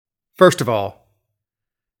First of all,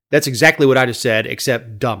 that's exactly what I just said,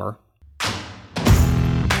 except dumber.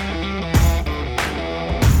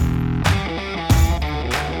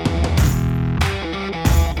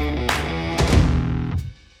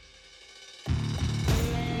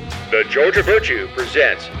 The Georgia Virtue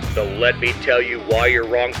presents the Let Me Tell You Why You're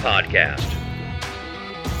Wrong podcast.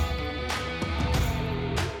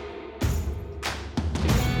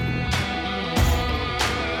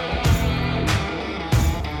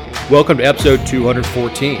 Welcome to episode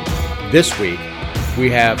 214. This week, we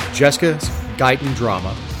have Jessica's Guyton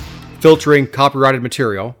drama, filtering copyrighted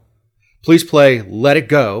material. Please play Let It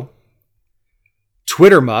Go,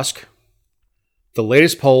 Twitter Musk, the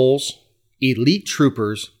latest polls, elite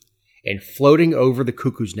troopers, and floating over the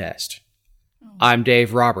cuckoo's nest. I'm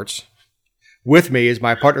Dave Roberts. With me is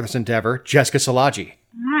my partner in this endeavor, Jessica Szilagyi.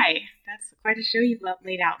 Hi, that's quite a show you've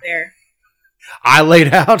laid out there. I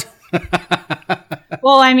laid out?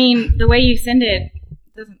 Well, I mean, the way you send it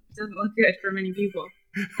doesn't look good for many people.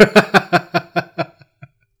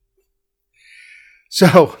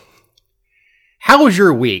 So, how was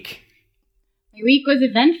your week? My week was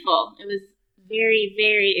eventful. It was very,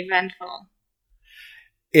 very eventful.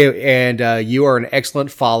 And you are an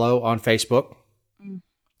excellent follow on Facebook.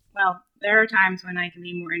 Well, there are times when I can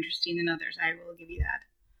be more interesting than others. I will give you that.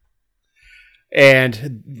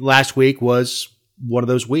 And last week was one of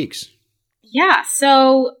those weeks. Yeah,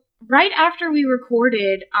 so right after we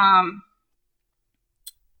recorded, I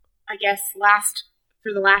guess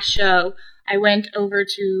for the last show, I went over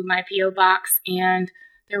to my P.O. box and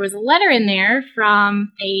there was a letter in there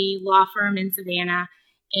from a law firm in Savannah,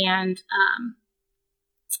 and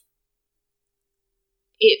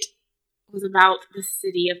it was about the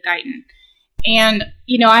city of Guyton. And,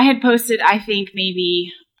 I had posted, I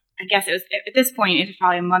guess it was, at this point, it was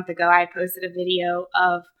probably a month ago, I had posted a video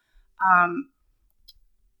of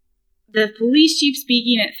the police chief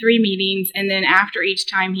speaking at 3 meetings, and then after each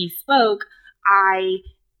time he spoke, I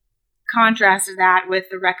contrasted that with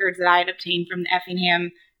the records that I had obtained from the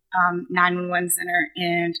Effingham 911 center,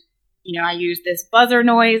 and I used this buzzer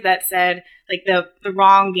noise that said, like the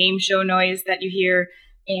wrong game show noise that you hear,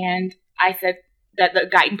 and I said that the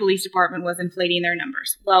Guyton Police Department was inflating their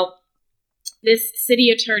numbers. Well, this city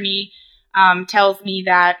attorney tells me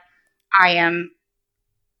that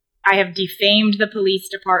I have defamed the police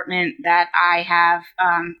department, that I have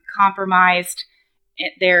compromised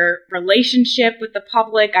their relationship with the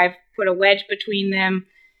public. I've put a wedge between them.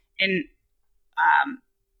 And,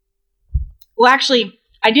 actually,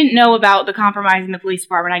 I didn't know about the compromising the police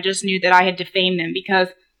department. I just knew that I had defamed them because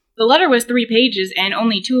the letter was 3 pages and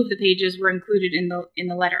only 2 of the pages were included in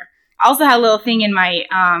the letter. I also had a little thing in my...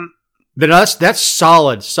 That's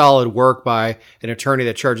solid work by an attorney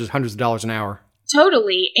that charges hundreds of dollars an hour.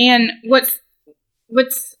 Totally. And what's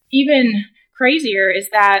even crazier is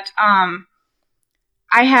that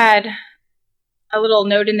I had a little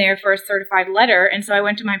note in there for a certified letter, and so I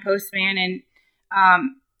went to my postman, and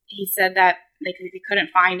he said that they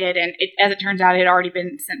couldn't find it, and as it turns out, it had already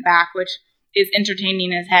been sent back, which is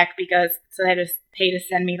entertaining as heck because so they had to pay to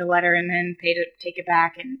send me the letter and then pay to take it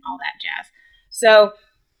back and all that jazz. So,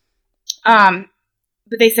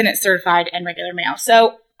 but they sent it certified and regular mail.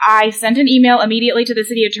 So I sent an email immediately to the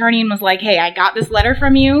city attorney and was like, hey, I got this letter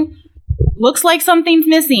from you. Looks like something's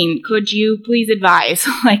missing. Could you please advise?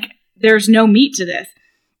 There's no meat to this.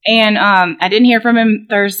 And I didn't hear from him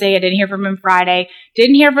Thursday. I didn't hear from him Friday.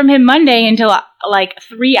 Didn't hear from him Monday until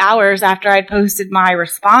 3 hours after I'd posted my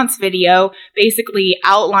response video, basically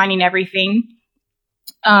outlining everything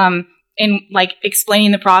and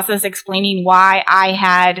explaining the process, explaining why I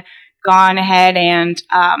had gone ahead and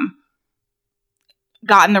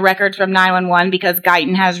gotten the records from 911 because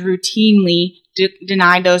Guyton has routinely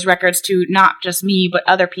denied those records to not just me, but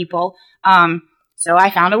other people. So I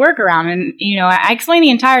found a workaround, and, I explained the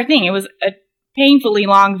entire thing. It was a painfully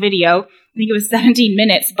long video. I think it was 17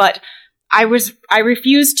 minutes, but I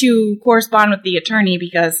refused to correspond with the attorney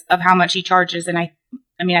because of how much he charges. And I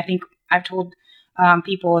think I've told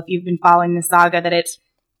people, if you've been following the saga, that it's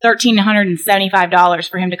 $1,375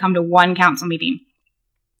 for him to come to one council meeting,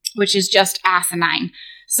 which is just asinine.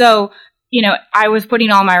 So, I was putting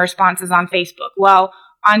all my responses on Facebook. Well,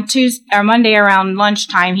 on Monday around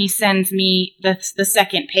lunchtime, he sends me the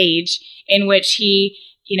second page in which he,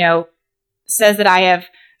 says that I have,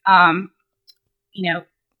 I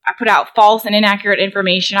put out false and inaccurate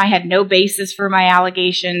information. I had no basis for my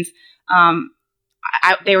allegations.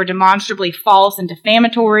 They were demonstrably false and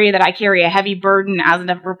defamatory, that I carry a heavy burden as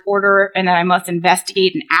a reporter and that I must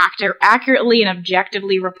investigate and accurately and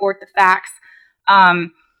objectively report the facts.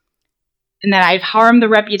 and that I've harmed the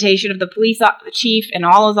reputation of the police chief and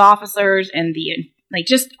all his officers, and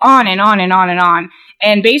just on and on and on and on.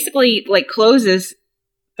 And basically closes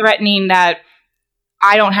threatening that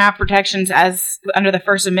I don't have protections as under the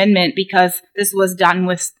First Amendment because this was done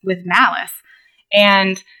with malice.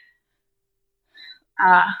 And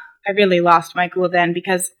I really lost my cool then,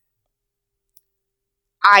 because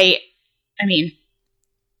I knew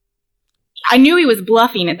he was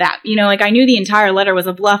bluffing at that. I knew the entire letter was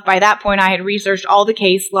a bluff. By that point, I had researched all the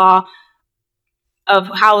case law of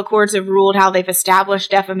how the courts have ruled, how they've established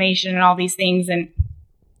defamation and all these things. And,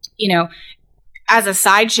 as a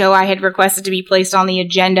sideshow, I had requested to be placed on the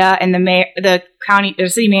agenda, and the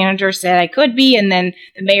city manager said I could be, and then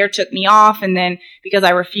the mayor took me off, and then because I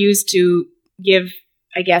refused to give,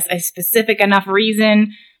 I guess, a specific enough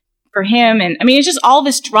reason for him, and it's just all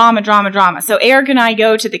this drama. So Eric and I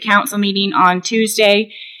go to the council meeting on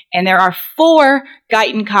Tuesday, and there are 4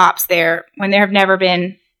 Guyton cops there when there have never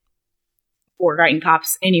been 4 Guyton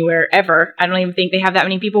cops anywhere ever. I don't even think they have that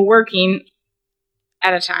many people working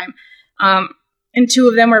at a time. And 2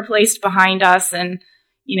 of them were placed behind us, and,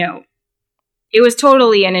 it was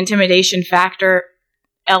totally an intimidation factor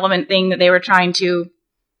element thing that they were trying to,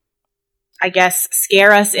 I guess,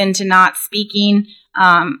 scare us into not speaking.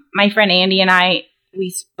 My friend Andy and I, we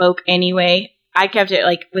spoke anyway. I kept it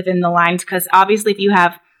within the lines, because obviously if you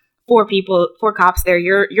have 4 cops there,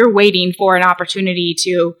 you're waiting for an opportunity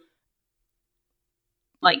to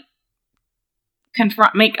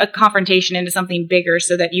make a confrontation into something bigger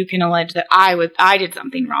so that you can allege that I did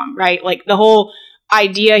something wrong, right? The whole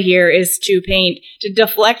idea here is to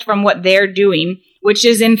deflect from what they're doing, which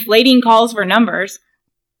is inflating calls for numbers.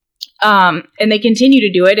 And they continue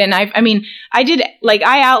to do it. And I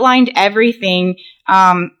outlined everything,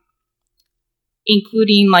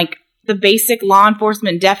 including the basic law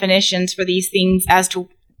enforcement definitions for these things as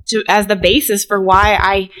the basis for why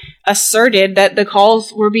I asserted that the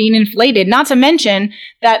calls were being inflated. Not to mention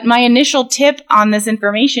that my initial tip on this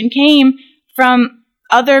information came from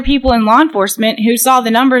other people in law enforcement who saw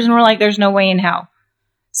the numbers and were like, there's no way in hell.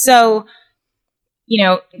 So,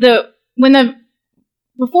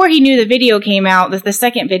 before he knew the video came out, the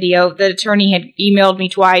second video, the attorney had emailed me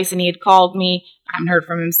twice and he had called me. I haven't heard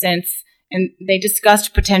from him since. And they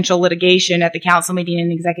discussed potential litigation at the council meeting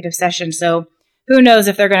in executive session. So who knows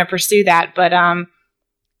if they're going to pursue that. But,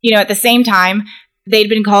 at the same time, they'd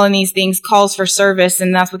been calling these things calls for service,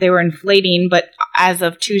 and that's what they were inflating. But as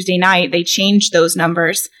of Tuesday night, they changed those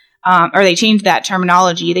numbers, or they changed that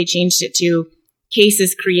terminology. They changed it to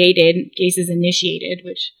cases created, cases initiated,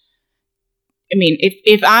 which,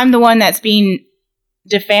 if I'm the one that's being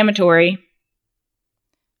defamatory,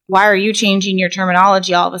 why are you changing your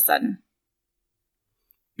terminology all of a sudden?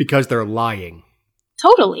 Because they're lying.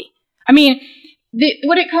 Totally.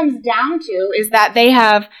 What it comes down to is that they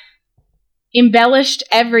have embellished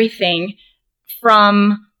everything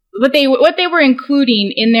from what they were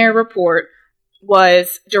including in their report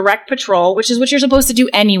was direct patrol, which is what you're supposed to do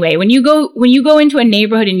anyway. When you go into a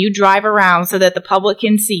neighborhood and you drive around so that the public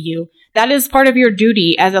can see you, that is part of your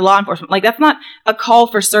duty as a law enforcement. That's not a call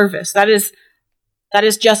for service. That is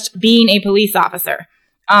just being a police officer.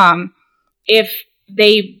 If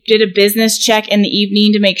they did a business check in the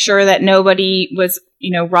evening to make sure that nobody was,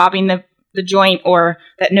 robbing the joint, or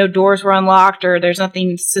that no doors were unlocked, or there's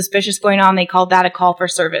nothing suspicious going on, they called that a call for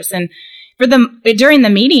service. And during the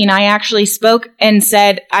meeting, I actually spoke and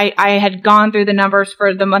said I had gone through the numbers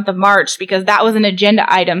for the month of March because that was an agenda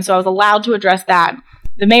item, so I was allowed to address that.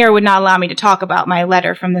 The mayor would not allow me to talk about my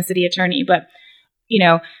letter from the city attorney, but,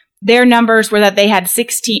 their numbers were that they had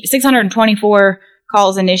 624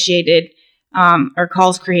 calls initiated, or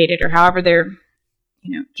calls created, or however they're,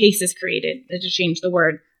 cases created. They just changed the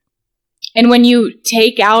word. And when you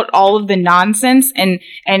take out all of the nonsense and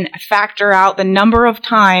factor out the number of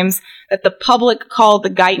times that the public called the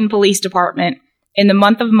Guyton Police Department in the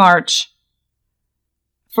month of March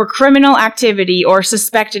for criminal activity or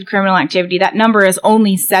suspected criminal activity, that number is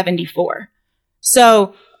only 74.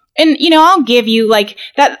 So, and I'll give you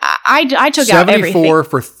that. I took out everything. 74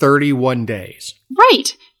 for 31 days.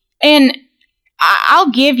 Right. And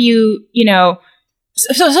I'll give you,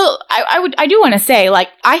 So I do want to say,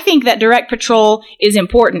 I think that direct patrol is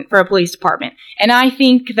important for a police department. And I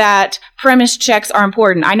think that premise checks are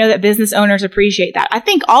important. I know that business owners appreciate that. I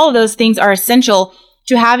think all of those things are essential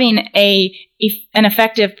to having an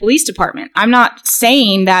effective police department. I'm not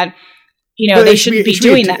saying that, they shouldn't be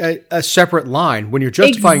doing that. A separate line when you're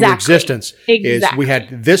justifying your existence is we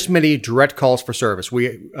had this many direct calls for service.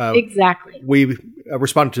 We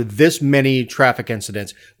responded to this many traffic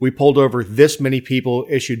incidents. We pulled over this many people,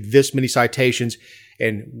 issued this many citations,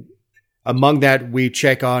 and Among that, we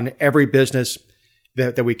check on every business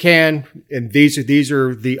that we can. And these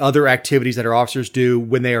are the other activities that our officers do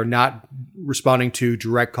when they are not responding to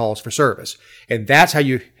direct calls for service. And that's how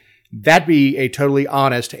that'd be a totally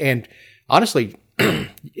honest, and honestly,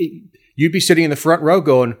 you'd be sitting in the front row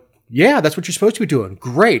going, yeah, that's what you're supposed to be doing.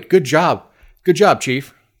 Great. Good job. Good job,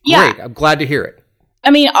 Chief. Great. Yeah. I'm glad to hear it.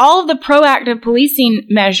 I mean, all of the proactive policing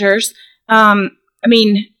measures,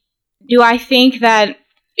 do I think that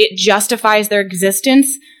it justifies their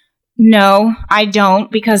existence? No, I don't,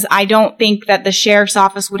 because I don't think that the sheriff's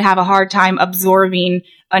office would have a hard time absorbing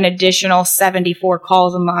an additional 74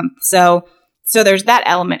 calls a month. So there's that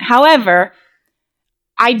element. However,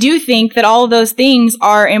 I do think that all of those things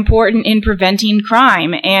are important in preventing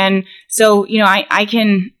crime. And so, I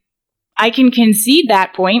can concede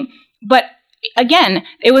that point. But again,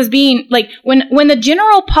 it was being like when the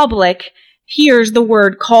general public hears the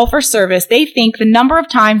word call for service, they think the number of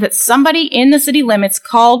times that somebody in the city limits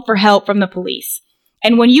called for help from the police.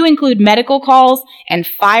 And when you include medical calls and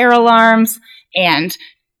fire alarms and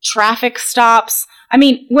traffic stops, I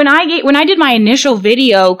mean, when I did my initial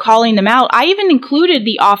video calling them out, I even included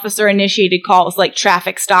the officer initiated calls like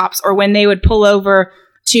traffic stops or when they would pull over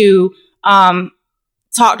to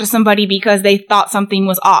talk to somebody because they thought something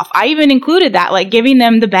was off. I even included that, like giving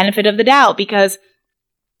them the benefit of the doubt because,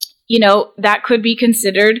 that could be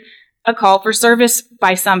considered a call for service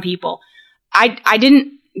by some people. I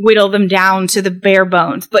didn't whittle them down to the bare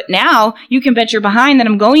bones, but now you can bet your behind that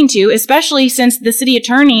I'm going to, especially since the city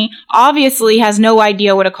attorney obviously has no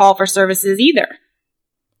idea what a call for service is either.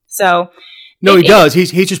 So. No, he does.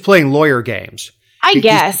 He's just playing lawyer games. I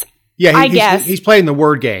guess. I guess. He's playing the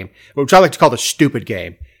word game, which I like to call the stupid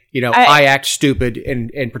game. I act stupid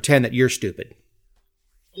and pretend that you're stupid.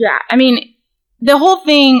 Yeah. I mean, the whole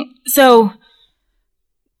thing, so,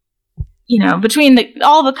 between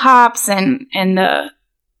all the cops and the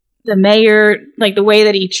mayor, like the way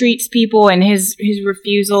that he treats people and his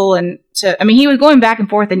refusal he was going back and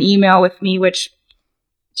forth in email with me, which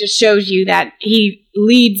just shows you that he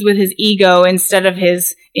leads with his ego instead of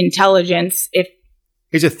his intelligence.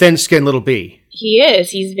 He's a thin-skinned little bee. He is.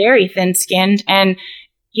 He's very thin-skinned. And,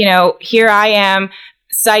 here I am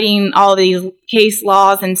citing all these case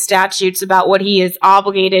laws and statutes about what he is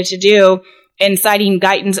obligated to do and citing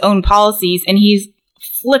Guyton's own policies. And he's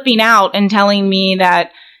flipping out and telling me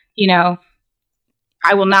that,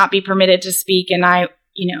 I will not be permitted to speak. And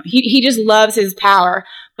he just loves his power.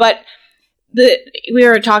 But we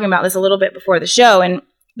were talking about this a little bit before the show, and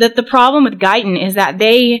that the problem with Guyton is that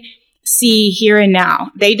they see here and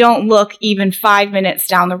now. They don't look even 5 minutes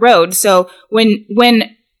down the road. So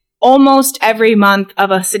when almost every month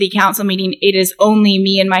of a city council meeting, it is only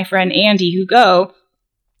me and my friend Andy who go.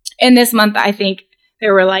 And this month, I think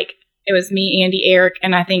there were it was me, Andy, Eric,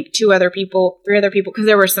 and I think 3 other people, because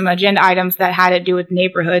there were some agenda items that had to do with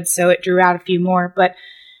neighborhoods. So it drew out a few more. But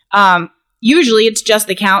usually it's just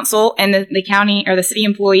the council and the county or the city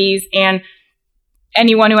employees and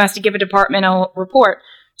anyone who has to give a departmental report.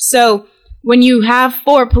 So when you have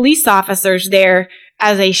 4 police officers there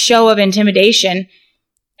as a show of intimidation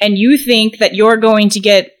and you think that you're going to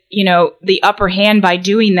get, the upper hand by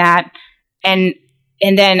doing that, and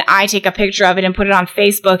then I take a picture of it and put it on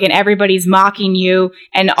Facebook and everybody's mocking you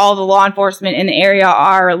and all the law enforcement in the area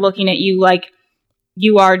are looking at you like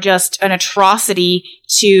you are just an atrocity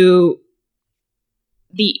to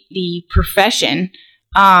the profession.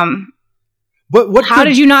 How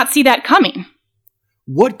did you not see that coming?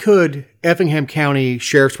 What could Effingham County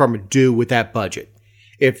Sheriff's Department do with that budget?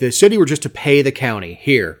 If the city were just to pay the county,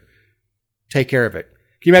 here, take care of it.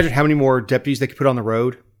 Can you imagine how many more deputies they could put on the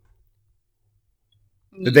road?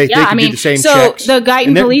 They could do the same checks. So the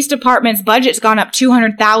Guyton Police Department's budget's gone up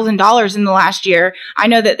 $200,000 in the last year. I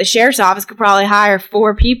know that the sheriff's office could probably hire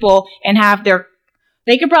 4 people and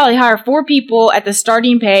they could probably hire 4 people at the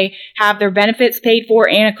starting pay, have their benefits paid for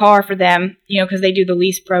and a car for them, because they do the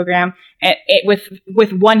lease program with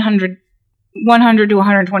 $100,000 to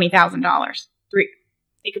 $120,000.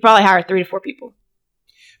 They could probably hire 3 to 4 people.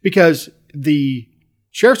 Because the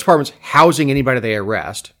sheriff's department's housing anybody they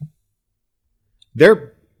arrest.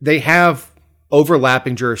 They have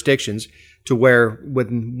overlapping jurisdictions to where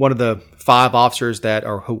when one of the 5 officers that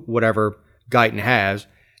or whatever Guyton has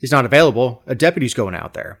is not available, a deputy's going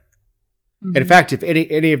out there. Mm-hmm. And in fact, if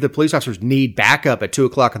any of the police officers need backup at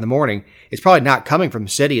 2:00 in the morning, it's probably not coming from the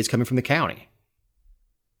city, it's coming from the county.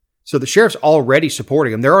 So the sheriff's already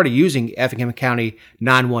supporting them. They're already using Effingham County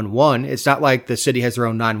 911. It's not like the city has their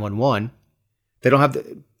own 911. They don't have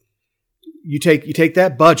you take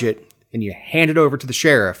that budget and you hand it over to the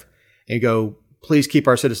sheriff and go, please keep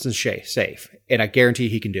our citizens safe. And I guarantee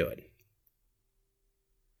he can do it.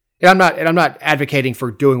 And I'm not advocating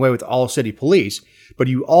for doing away with all city police, but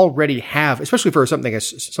you already have, especially for something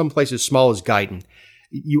as some places as small as Guyton,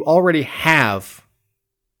 you already have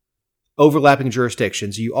overlapping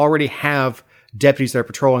jurisdictions. You already have deputies that are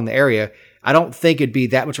patrolling the area. I don't think it'd be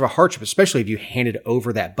that much of a hardship, especially if you handed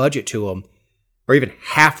over that budget to them, or even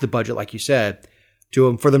half the budget, like you said, to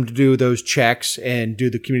them, for them to do those checks and do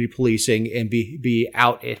the community policing and be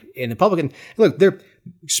out in the public. And look, they're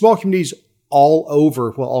small communities all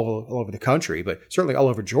over the country, but certainly all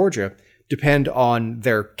over Georgia, depend on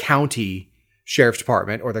their county sheriff's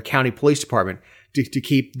department or their county police department to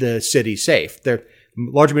keep the city safe. They're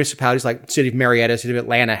larger municipalities like the city of Marietta, city of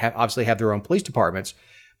Atlanta obviously have their own police departments,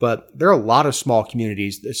 but there are a lot of small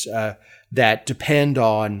communities that depend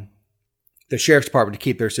on the sheriff's department to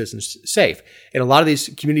keep their citizens safe. And a lot of these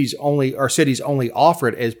communities or cities only offer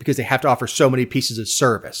it is because they have to offer so many pieces of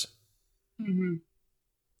service. Mm-hmm.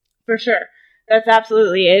 For sure. That's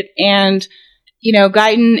absolutely it. And,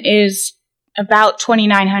 Guyton is about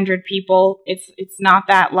 2,900 people. It's not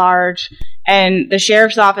that large. And the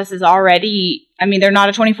sheriff's office is already, they're not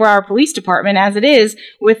a 24-hour police department as it is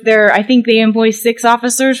with I think they employ 6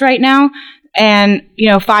 officers right now and,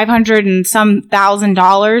 $500 and some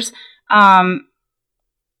 $1,000.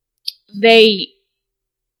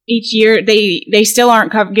 Each year they still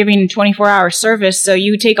aren't giving 24-hour service. So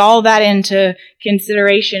you take all that into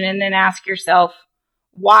consideration and then ask yourself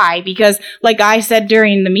why, because like I said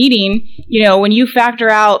during the meeting, when you factor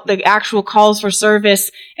out the actual calls for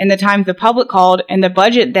service and the times the public called and the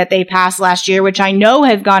budget that they passed last year, which I know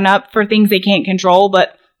has gone up for things they can't control,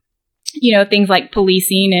 but things like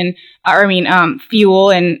policing and,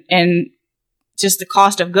 fuel and just the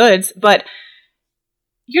cost of goods, but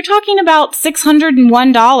you're talking about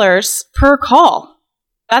 $601 per call.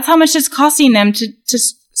 That's how much it's costing them to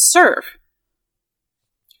serve.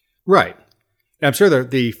 Right. And I'm sure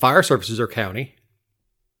the fire services are county.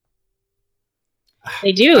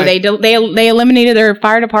 They do. They eliminated their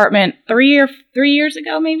fire department 3 years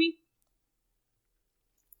ago, maybe.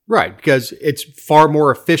 Right, because it's far more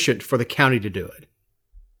efficient for the county to do it.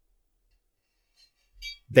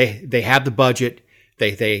 They have the budget.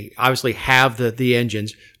 They obviously have the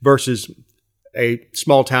engines versus a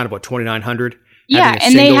small town of 2,900 having a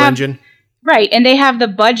single engine. Right, and they have the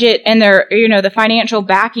budget and their the financial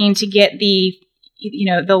backing to get the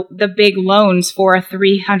big loans for a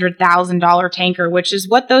 $300,000 tanker, which is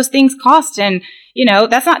what those things cost. And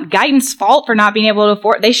that's not Guyton's fault for not being able to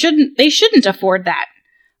afford. They shouldn't afford that.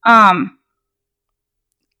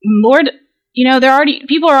 Lord,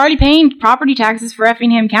 people are already paying property taxes for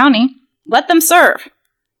Effingham County. Let them serve.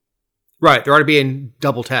 Right. They're already being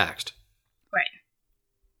double taxed.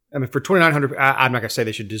 Right. For 2,900, I'm not going to say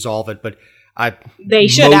they should dissolve it, but they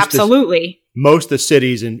should, absolutely. Most of the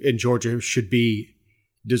cities in Georgia should be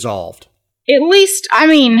dissolved. At least, I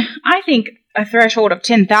think a threshold of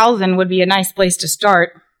 10,000 would be a nice place to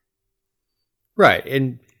start. Right.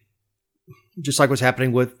 And just like what's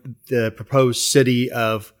happening with the proposed city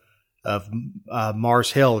of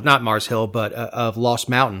Mars Hill, not Mars Hill, but of Lost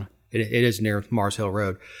Mountain. It is near Mars Hill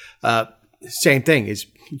Road. Same thing is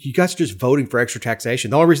you guys are just voting for extra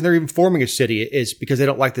taxation. The only reason they're even forming a city is because they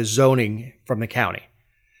don't like the zoning from the county.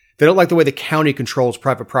 They don't like the way the county controls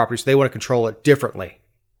private property, so they want to control it differently.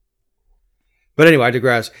 But anyway, I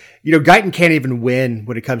digress. Guyton can't even win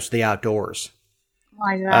when it comes to the outdoors.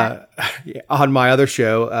 Why is that? On my other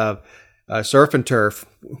show, Surf and Turf,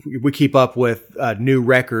 we keep up with new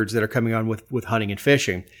records that are coming on with hunting and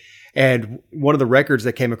fishing. And one of the records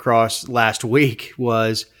that came across last week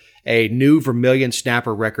was a new vermilion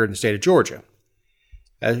snapper record in the state of Georgia.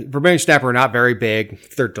 Vermilion snapper are not very big.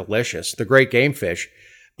 They're delicious. They're great game fish.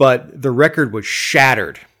 But the record was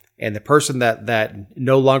shattered. And the person that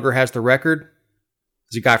no longer has the record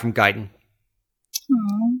is a guy from Guyton.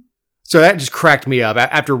 Aww. So that just cracked me up.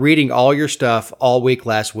 After reading all your stuff all week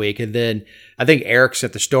last week, and then I think Eric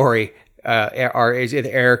sent the story, or is it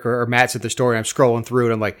Eric or Matt sent the story, and I'm scrolling through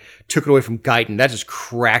and I'm like, took it away from Guyton. That just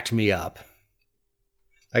cracked me up.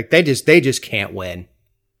 Like they just can't win.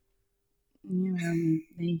 Yeah,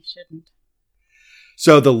 they shouldn't.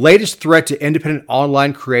 So the latest threat to independent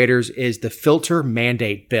online creators is the filter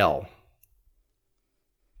mandate bill.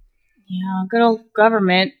 Yeah, good old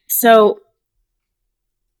government. So,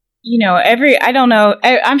 I don't know.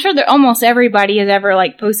 I'm sure that almost everybody has ever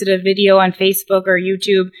posted a video on Facebook or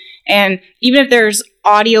YouTube. And even if there's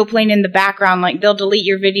audio playing in the background, they'll delete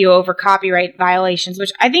your video over copyright violations,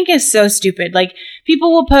 which I think is so stupid.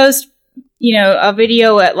 People will post, a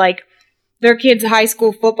video at their kid's high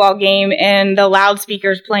school football game and the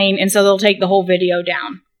loudspeaker's playing. And so they'll take the whole video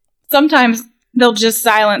down. Sometimes they'll just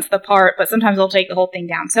silence the part, but sometimes they'll take the whole thing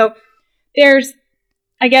down. So there's,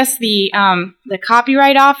 I guess, the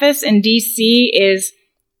Copyright Office in DC is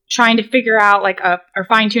trying to figure out or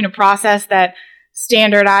fine tune a process that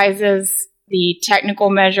standardizes the technical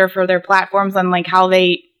measure for their platforms on how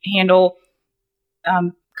they handle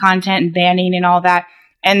content and banning and all that.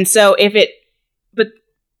 And so but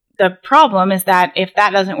the problem is that if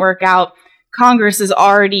that doesn't work out, Congress is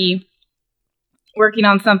already working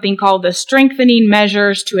on something called the Strengthening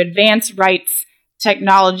Measures to Advance Rights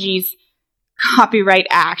Technologies Copyright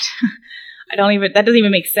Act. that doesn't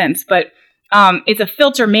even make sense, but it's a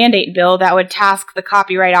filter mandate bill that would task the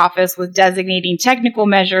Copyright Office with designating technical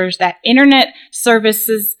measures that internet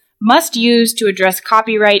services must use to address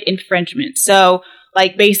copyright infringement. So,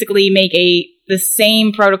 basically make the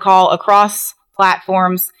same protocol across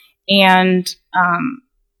platforms, and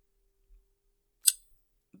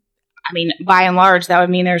by and large, that would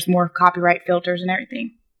mean there's more copyright filters and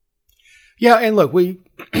everything. Yeah, and look, we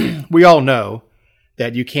all know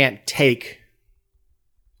that you can't take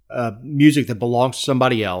music that belongs to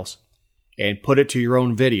somebody else and put it to your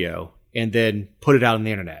own video and then put it out on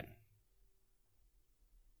the internet.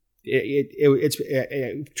 It's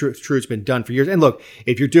true. It's been done for years. And look,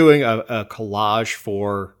 if you're doing a collage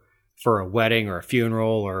for a wedding or a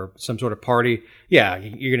funeral or some sort of party, yeah,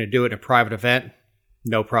 you're going to do it in a private event,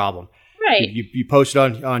 no problem. Right. You post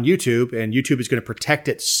it on YouTube, and YouTube is going to protect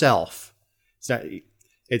itself.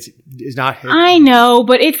 It's not. I know,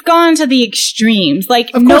 but it's gone to the extremes.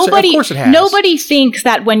 Of course it has. Nobody thinks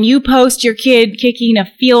that when you post your kid kicking a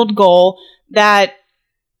field goal that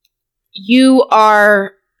you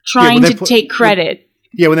are trying to take credit.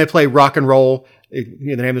 When they play rock and roll, the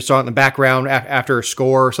name of the song in the background after a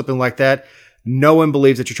score or something like that, no one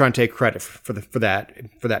believes that you're trying to take credit for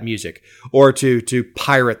that music or to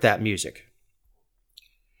pirate that music.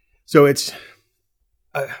 So it's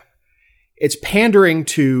pandering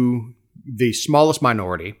to the smallest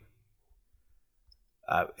minority.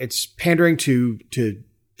 It's pandering to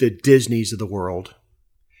the Disneys of the world.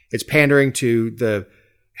 It's pandering to the.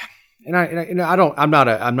 I'm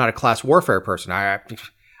not a class warfare person. I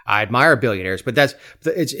admire billionaires, but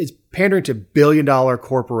it's pandering to billion-dollar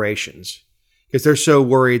corporations because they're so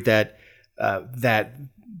worried that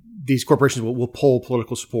these corporations will pull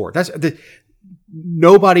political support.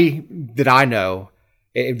 Nobody that I know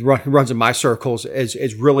it runs in my circles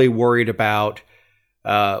is really worried about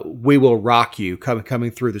 "We Will Rock You" coming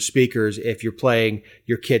through the speakers if you're playing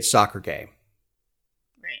your kid's soccer game.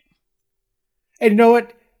 Right. And you know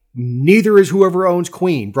what? Neither is whoever owns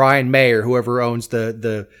Queen, Brian May, or whoever owns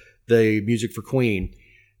the music for Queen.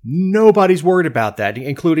 Nobody's worried about that,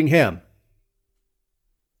 including him.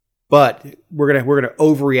 But we're gonna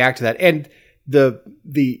overreact to that, and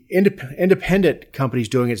the independent companies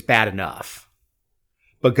doing it's bad enough.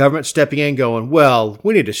 But government stepping in, going, well,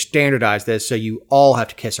 we need to standardize this so you all have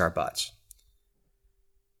to kiss our butts.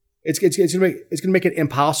 It's gonna make it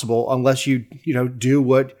impossible unless you do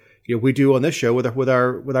what. We do on this show with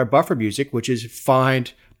our buffer music, which is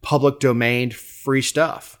find public domain free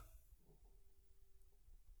stuff.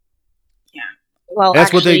 Yeah, well,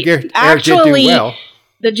 that's what they did do well.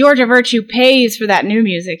 The Georgia Virtue pays for that new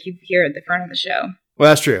music you hear at the front of the show. Well,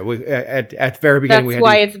 that's true. At the very beginning,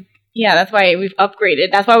 that's why we've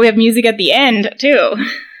upgraded. That's why we have music at the end too.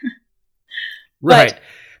 Right.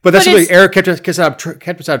 But that's what Eric kept us out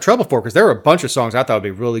of trouble for, because there were a bunch of songs I thought would be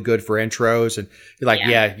really good for intros, and you're like,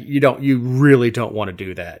 you really don't want to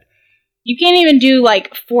do that. You can't even do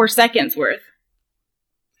 4 seconds worth.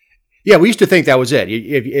 Yeah, we used to think that was it.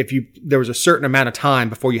 If there was a certain amount of time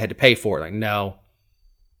before you had to pay for it. No,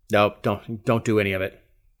 don't do any of it.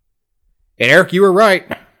 And Eric, you were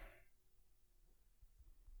right.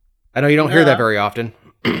 I know you don't hear that very often.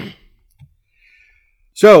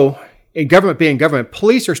 So, in government being government,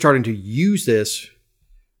 police are starting to use this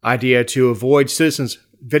idea to avoid citizens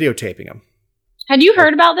videotaping them. Had you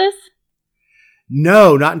heard about this?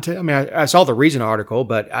 No, not until, I saw the Reason article,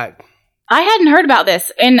 but I hadn't heard about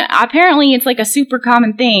this. And apparently it's a super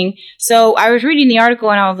common thing. So I was reading the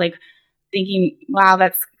article and I was thinking, wow,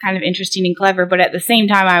 that's kind of interesting and clever. But at the same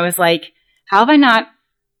time, I was like, how have I not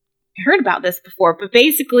heard about this before? But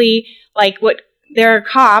basically, there are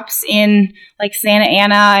cops in Santa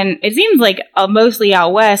Ana, and it seems mostly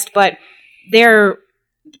out west, but they're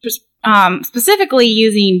specifically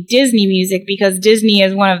using Disney music because Disney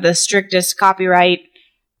is one of the strictest copyright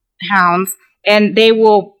hounds, and they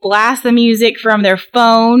will blast the music from their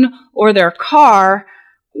phone or their car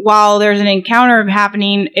while there's an encounter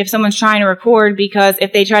happening if someone's trying to record, because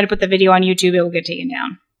if they try to put the video on YouTube, it will get taken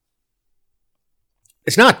down.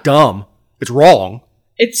 It's not dumb. It's wrong.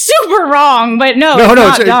 It's super wrong, but no, No, it's no,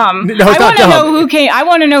 not dumb. no, it's I not want to dumb. know who came. I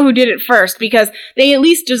want to know who did it first because they at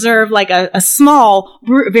least deserve like a small,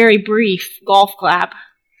 very brief golf clap.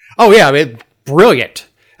 Oh yeah, I mean, brilliant.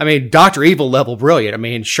 I mean, Dr. Evil level brilliant. I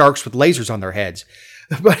mean, sharks with lasers on their heads.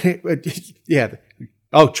 But yeah.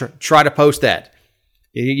 Oh, try to post that.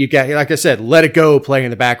 You got, like I said, Let It Go playing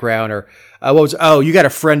in the background, or You Got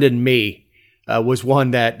a Friend in Me was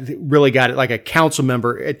one that really got it. Like a council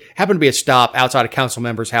member, it happened to be a stop outside a council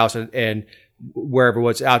member's house and wherever it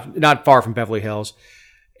was, out not far from Beverly Hills.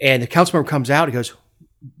 And the council member comes out and goes,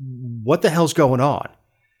 "What the hell's going on?"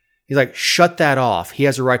 He's like, "Shut that off. He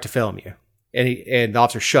has a right to film you." And the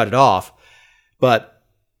officer shut it off. But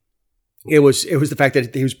it was the fact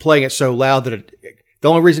that he was playing it so loud that the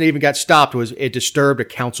only reason it even got stopped was it disturbed a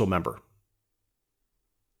council member.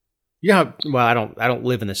 Yeah, well, I don't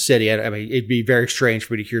live in the city. I mean, it'd be very strange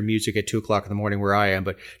for me to hear music at 2:00 in the morning where I am.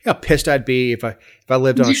 But you know how pissed I'd be if I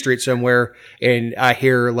lived on a street somewhere and I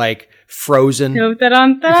hear like Frozen. Yeah,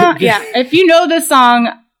 if you know the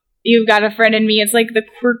song, You've Got a Friend in Me. It's like the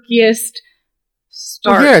quirkiest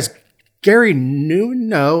start. Oh, yeah, it's Gary Newman.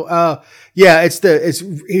 No, yeah, it's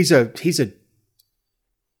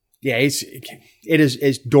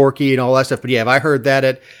dorky and all that stuff. But yeah, if I heard that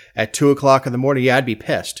at 2:00 in the morning, yeah, I'd be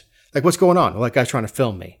pissed. Like, what's going on? Well, that guy's trying to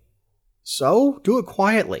film me. So do it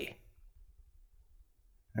quietly.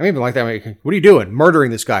 I mean, like that. What are you doing? Murdering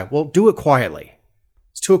this guy? Well, do it quietly.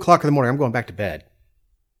 It's 2:00 in the morning. I'm going back to bed.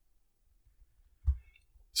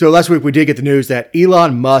 So last week we did get the news that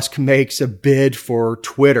Elon Musk makes a bid for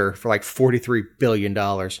Twitter for like $43 billion,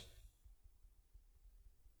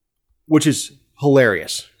 which is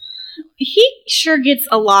hilarious. He sure gets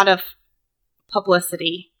a lot of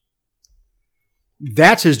publicity.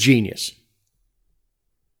 That's his genius.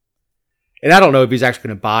 And I don't know if he's actually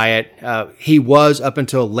going to buy it. He was, up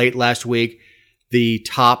until late last week, the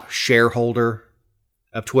top shareholder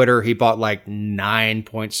of Twitter. He bought like 9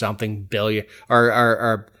 point something billion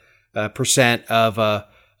or percent of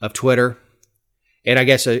Twitter. And I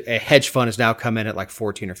guess a hedge fund has now come in at like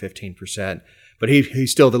 14 or 15%. But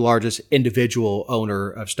he's still the largest individual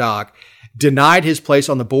owner of stock. Denied his place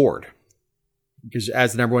on the board because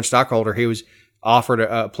as the number one stockholder, he was offered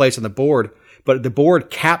a place on the board, but the board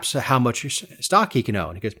caps how much stock he can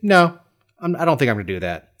own. He goes, "No, I don't think I'm going to do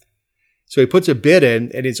that." So he puts a bid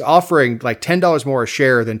in, and he's offering like $10 more a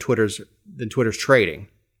share than Twitter's trading.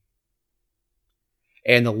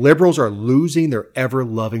 And the liberals are losing their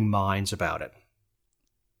ever-loving minds about it.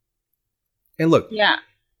 And look, yeah,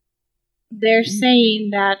 they're saying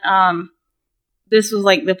that this was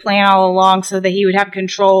like the plan all along, so that he would have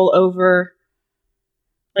control over,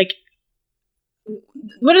 like,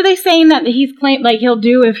 what are they saying that he's claimed like he'll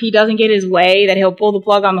do if he doesn't get his way, that he'll pull the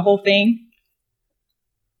plug on the whole thing?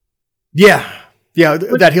 Yeah,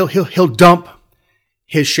 that he'll dump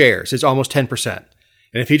his shares. It's almost 10%,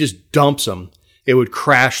 and if he just dumps them, it would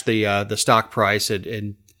crash the stock price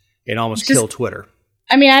and almost kill Twitter.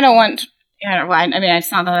 I mean, I mean,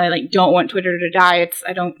 it's not that I like don't want Twitter to die.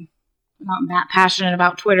 I'm not that passionate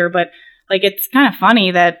about Twitter, but like it's kind of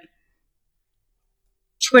funny that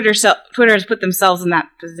Twitter has put themselves in that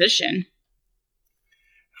position.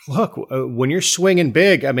 Look, when you're swinging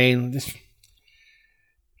big, I mean,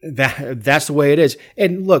 that's the way it is.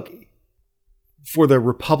 And look, for the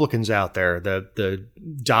Republicans out there, the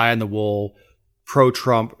die-in-the-wool,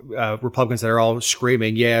 pro-Trump Republicans that are all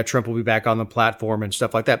screaming, "Yeah, Trump will be back on the platform" and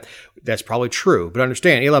stuff like that, that's probably true. But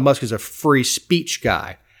understand, Elon Musk is a free speech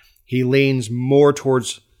guy. He leans more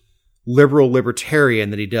towards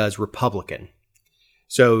libertarian than he does Republican.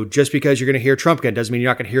 So just because you're going to hear Trump again doesn't mean you're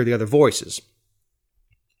not going to hear the other voices,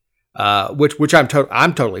 which I'm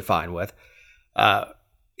totally fine with.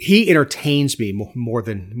 He entertains me more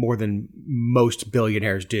than most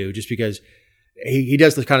billionaires do, just because he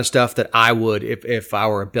does the kind of stuff that I would if I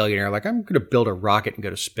were a billionaire. Like, I'm going to build a rocket and go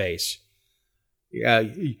to space. Yeah,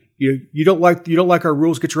 you don't like our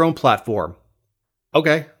rules? Get your own platform.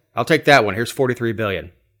 Okay, I'll take that one. Here's $43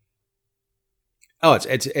 billion. Oh,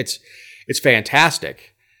 it's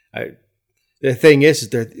fantastic. The thing is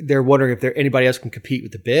they're wondering if anybody else can compete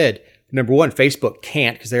with the bid. Number one, Facebook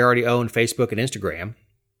can't because they already own Facebook and Instagram.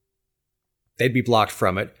 They'd be blocked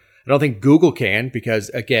from it. I don't think Google can because,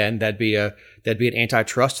 again, that'd be an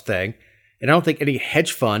antitrust thing. And I don't think any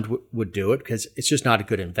hedge fund would do it because it's just not a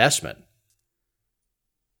good investment.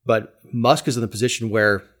 But Musk is in the position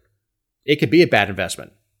where it could be a bad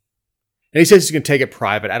investment. And he says he's going to take it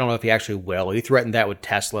private. I don't know if he actually will. He threatened that with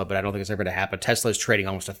Tesla, but I don't think it's ever going to happen. Tesla is trading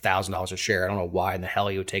almost $1,000 a share. I don't know why in the hell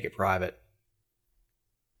he would take it private.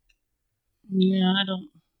 Yeah, I don't.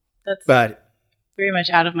 That's very much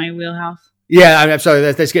out of my wheelhouse. Yeah, I'm sorry.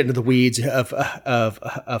 That's getting into the weeds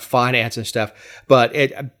of finance and stuff. But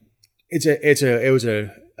it was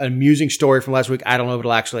an amusing story from last week. I don't know if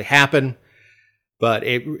it'll actually happen, but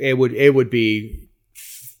it would be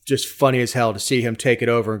just funny as hell to see him take it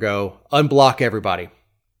over and go unblock everybody.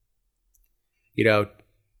 You know,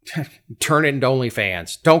 turn it into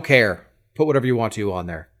OnlyFans. Don't care. Put whatever you want to on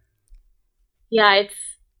there. Yeah,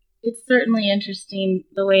 it's certainly interesting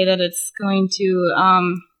the way that it's going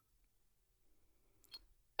to.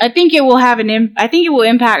 I think it will have I think it will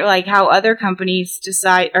impact like how other companies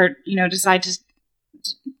decide to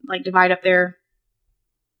like divide up their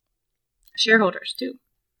shareholders too.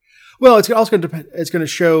 Well, it's also going to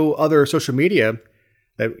show other social media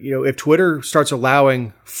that, you know, if Twitter starts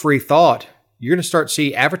allowing free thought, you're going to start to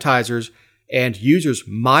see advertisers and users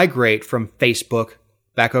migrate from Facebook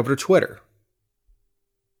back over to Twitter.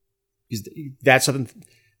 That's something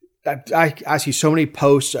I see so many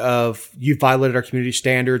posts of you violated our community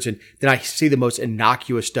standards, and then I see the most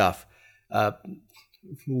innocuous stuff.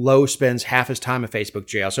 Lowe spends half his time in Facebook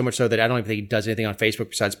jail, so much so that I don't even think he does anything on Facebook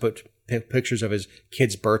besides put pictures of his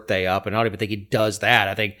kid's birthday up, and I don't even think he does that.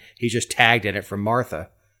 I think he's just tagged in it from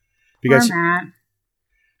Martha. Because, poor Matt.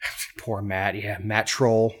 Poor Matt, yeah, Matt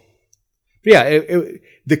Troll. But yeah,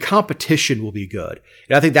 the competition will be good.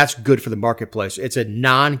 And I think that's good for the marketplace. It's a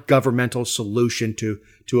non-governmental solution to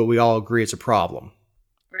what we all agree is a problem.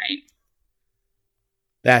 Right.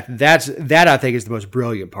 That I think is the most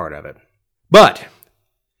brilliant part of it. But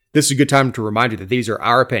this is a good time to remind you that these are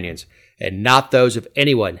our opinions and not those of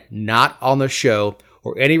anyone not on the show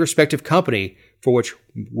or any respective company for which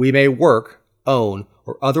we may work, own,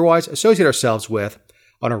 or otherwise associate ourselves with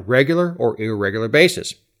on a regular or irregular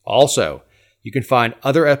basis. Also, you can find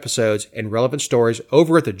other episodes and relevant stories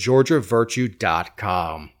over at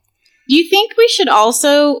thegeorgiavirtue.com. Do you think we should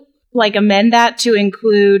also like amend that to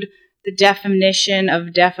include the definition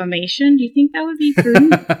of defamation? Do you think that would be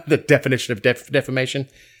prudent? The definition of defamation?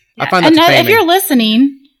 Yeah. I find that and defaming. If you're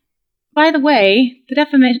listening, by the way, the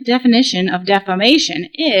definition of defamation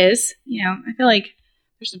is, you know, I feel like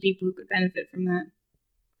there's some people who could benefit from that.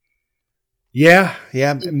 Yeah.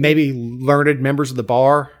 Maybe learned members of the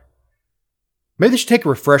bar. Maybe they should take a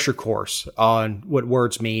refresher course on what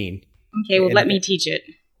words mean. Okay, well, let me teach it.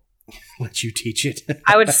 Let you teach it.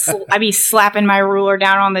 I'd be slapping my ruler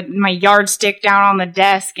down on my yardstick down on the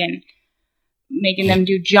desk and making them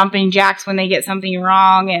do jumping jacks when they get something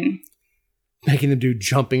wrong and making them do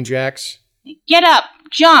jumping jacks. Get up,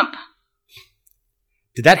 jump.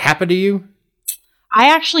 Did that happen to you? I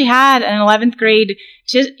actually had an 11th grade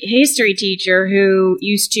history teacher who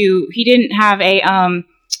he didn't have a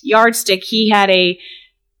yardstick. He had a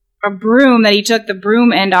broom that he took the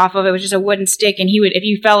broom end off of. It was just a wooden stick, and he would, if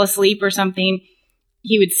you fell asleep or something,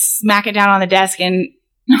 he would smack it down on the desk, and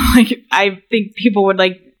like I think people would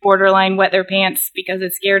like borderline wet their pants because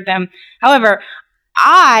it scared them. However,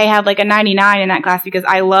 I had like a 99 in that class because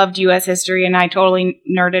I loved U.S. history and I totally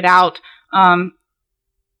nerded out.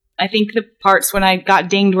 I think the parts when I got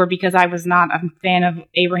dinged were because I was not a fan of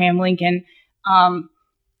Abraham Lincoln.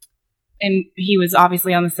 And he was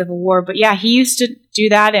obviously on the Civil War. But yeah, he used to do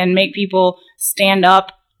that and make people stand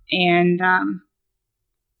up. And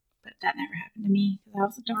but that never happened to me because I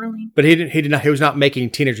was a darling. But he was not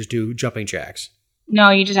making teenagers do jumping jacks. No,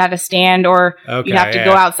 you just had to stand, or you have to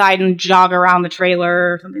go outside and jog around the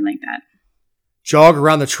trailer or something like that. Jog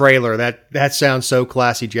around the trailer. That sounds so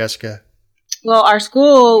classy, Jessica. Well, our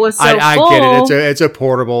school was so I full. get it. It's a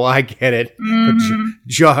portable. I get it.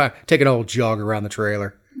 Mm-hmm. Take an old jog around the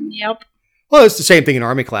trailer. Yep. Well, it's the same thing in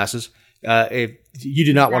Army classes. If you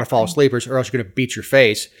do not want to fall asleep, or else you're going to beat your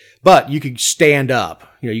face. But you could stand up.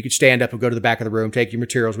 You know, you could stand up and go to the back of the room, take your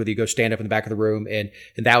materials with you, go stand up in the back of the room, and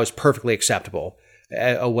that was perfectly acceptable.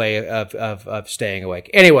 A way of staying awake.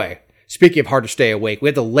 Anyway, speaking of hard to stay awake, we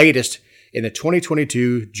had the latest in the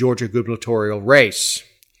 2022 Georgia gubernatorial race.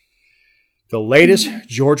 The latest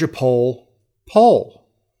Georgia poll. So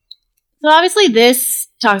obviously this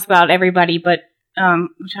talks about everybody, but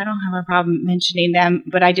which I don't have a problem mentioning them,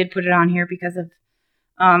 but I did put it on here because of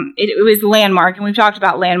it was Landmark, and we've talked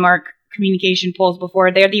about Landmark communication polls before.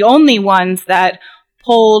 They're the only ones that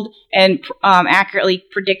polled and accurately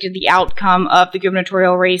predicted the outcome of the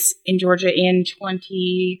gubernatorial race in Georgia in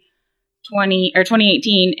 2020 or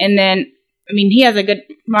 2018. And then, I mean, he has a good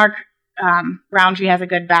Roundtree has a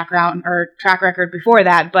good background or track record before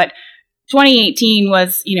that, but 2018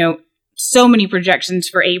 was, you know, so many projections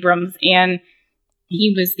for Abrams, and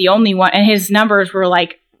he was the only one, and his numbers were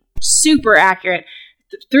like super accurate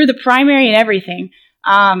through the primary and everything.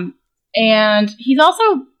 And he's also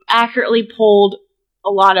accurately polled a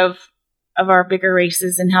lot of of our bigger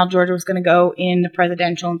races and how Georgia was going to go in the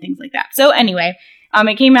presidential and things like that. So anyway,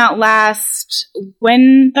 it came out last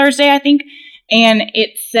Thursday, I think, and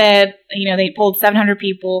it said, they polled 700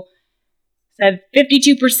 people, said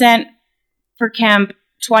 52% for Kemp,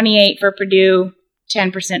 28% for Perdue,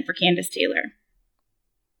 10% for Candace Taylor.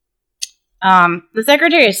 The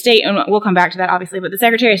Secretary of State, and we'll come back to that obviously, but the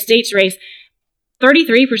Secretary of State's race,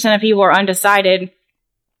 33% of people are undecided.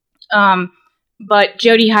 But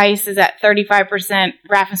Jody Heiss is at 35%,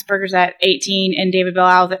 Raffensperger's at 18%, and David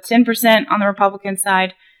Belle is at 10% on the Republican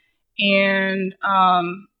side. And,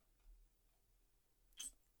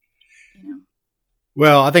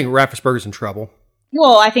 Well, I think Raffensperger's in trouble.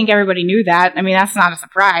 Well, I think everybody knew that. I mean, that's not a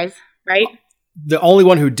surprise, right? The only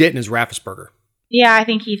one who didn't is Raffensperger. Yeah, I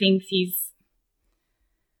think he thinks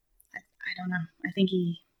I don't know. I think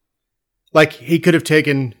like he could have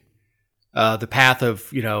taken the path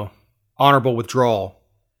of, honorable withdrawal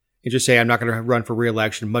and just say, I'm not going to run for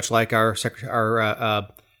re-election, much like our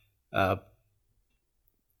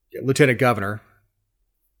lieutenant governor.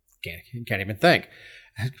 Can't even think.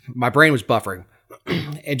 My brain was buffering.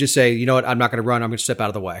 And just say, you know what, I'm not going to run. I'm going to step out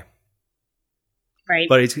of the way. Right.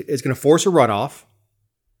 But it's going to force a runoff.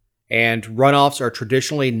 And runoffs are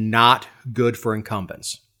traditionally not good for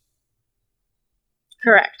incumbents.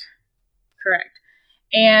 Correct.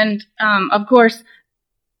 And, of course,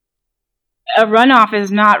 a runoff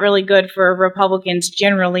is not really good for Republicans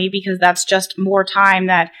generally because that's just more time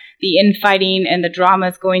that the infighting and the drama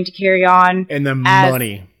is going to carry on. And the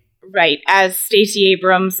money. Right. As Stacey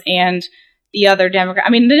Abrams and the other Democrats.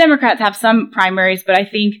 I mean, the Democrats have some primaries, but I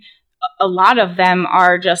think a lot of them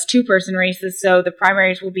are just two-person races. So the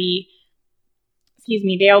primaries will be,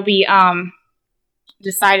 they'll be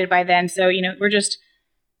decided by then. So,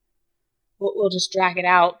 we'll just drag it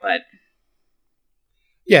out, but.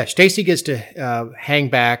 Yeah, Stacey gets to hang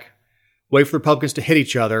back, wait for Republicans to hit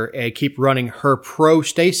each other, and keep running her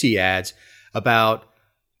pro-Stacey ads about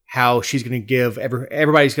how she's going to give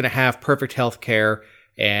everybody's going to have perfect health care,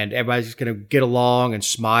 and everybody's going to get along and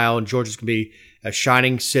smile, and Georgia's going to be a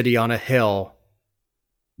shining city on a hill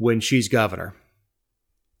when she's governor.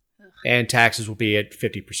 And taxes will be at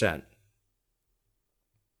 50%.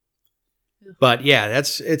 But yeah,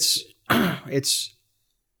 it's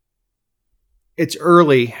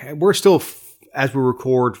early. We're still, as we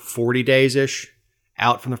record, 40 days-ish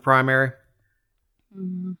out from the primary.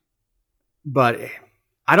 Mm-hmm. But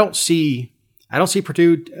I don't see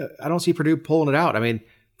Purdue. I don't see Purdue pulling it out. I mean,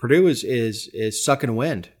 Purdue is sucking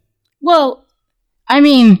wind. Well, I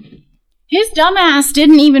mean, his dumbass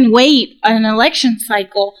didn't even wait an election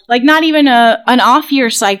cycle, like not even an off-year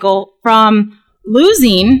cycle from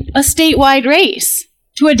losing a statewide race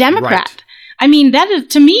to a Democrat. Right. I mean, that is,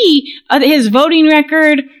 to me, his voting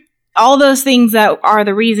record, all those things that are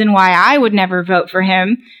the reason why I would never vote for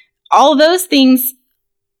him, all those things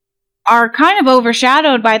are kind of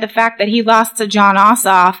overshadowed by the fact that he lost to Jon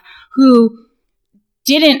Ossoff, who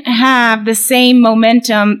didn't have the same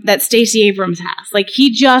momentum that Stacey Abrams has. Like,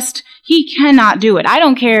 he cannot do it. I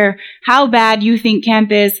don't care how bad you think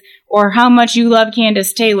Kemp is or how much you love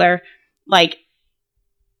Candace Taylor. Like,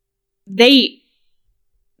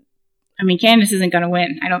 Candace isn't going to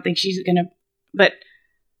win. I don't think she's going to, but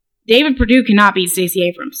David Perdue cannot beat Stacey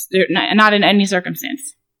Abrams. Not in any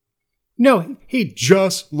circumstance. No, he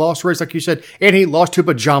just lost race, like you said, and he lost to a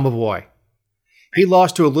pajama boy. He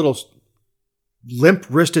lost to a little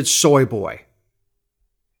limp-wristed soy boy.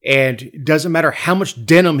 And it doesn't matter how much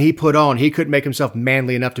denim he put on, he couldn't make himself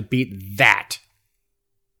manly enough to beat that.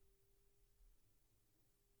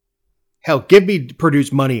 Hell, give me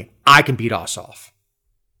Purdue's money, I can beat Ossoff.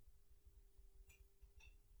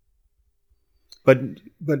 But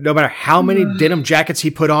no matter how many denim jackets he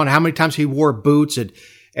put on, how many times he wore boots, and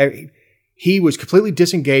he was completely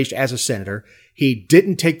disengaged as a senator. He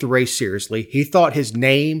didn't take the race seriously. He thought his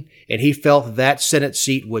name, and he felt that Senate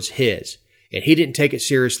seat was his. And he didn't take it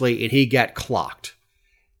seriously, and he got clocked.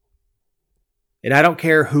 And I don't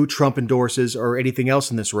care who Trump endorses or anything else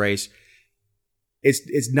in this race.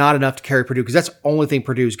 It's not enough to carry Purdue, because that's the only thing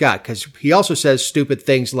Purdue's got. Because he also says stupid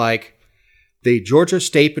things like, the Georgia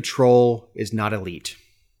State Patrol is not elite.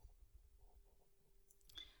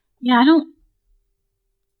 Yeah,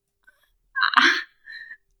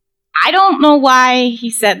 I don't know why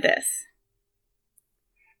he said this.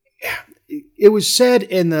 It was said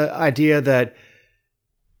in the idea that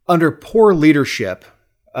under poor leadership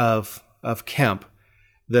of Kemp,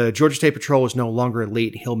 the Georgia State Patrol is no longer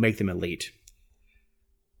elite. He'll make them elite.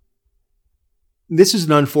 This is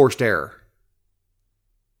an unforced error.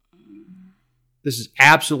 This is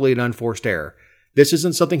absolutely an unforced error. This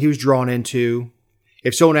isn't something he was drawn into.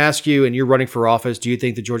 If someone asks you and you're running for office, do you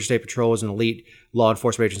think the Georgia State Patrol is an elite law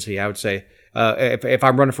enforcement agency? I would say, if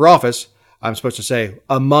I'm running for office, I'm supposed to say,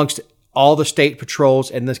 amongst all the state patrols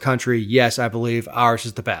in this country, yes, I believe ours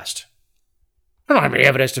is the best. I don't have any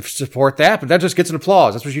evidence to support that, but that just gets an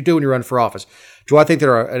applause. That's what you do when you run for office. Do I think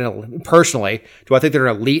they're personally, do I think they're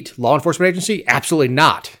an elite law enforcement agency? Absolutely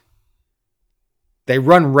not. They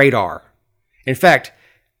run radar. In fact,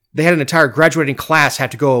 they had an entire graduating class have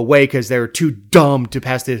to go away because they were too dumb to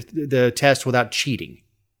pass the test without cheating.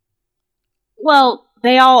 Well,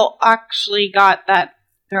 they all actually got that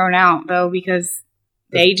thrown out, though, because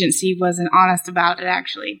the agency wasn't honest about it,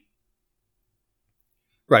 actually.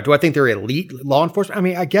 Right. Do I think they're elite law enforcement? I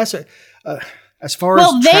mean, I guess as far as...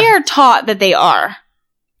 Well, they are taught that they are.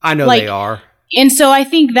 I know they are. And so I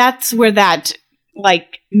think that's where that,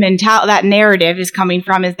 that narrative is coming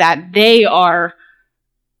from, is that they are...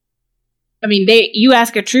 I mean, you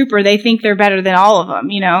ask a trooper, they think they're better than all of them,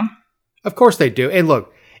 you know? Of course they do. And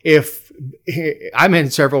look, if I'm in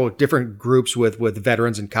several different groups with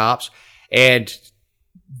veterans and cops, and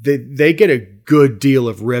they get a good deal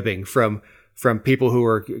of ribbing from people who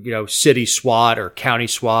are, city SWAT or county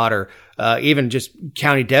SWAT or even just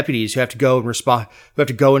county deputies who have to go and respond, who have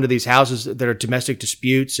to go into these houses that are domestic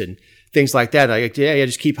disputes and things like that. Like, yeah,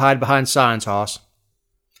 just keep hiding behind signs, Hoss.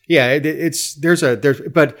 Yeah,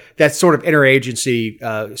 but that sort of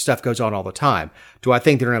interagency stuff goes on all the time. Do I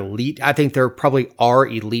think they're an elite? I think there probably are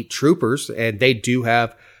elite troopers, and they do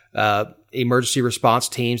have emergency response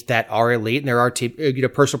teams that are elite, and there are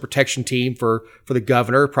personal protection team for the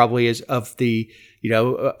governor probably is of the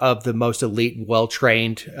most elite and well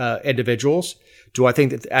trained individuals. Do I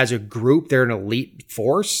think that as a group they're an elite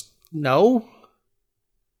force? No.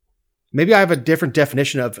 Maybe I have a different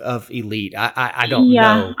definition of elite. I don't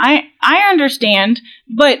know. I understand,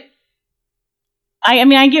 but I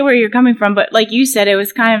mean, I get where you're coming from, but like you said, it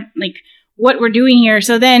was kind of like what we're doing here.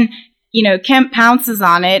 So then, Kemp pounces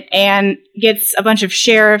on it and gets a bunch of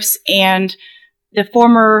sheriffs and the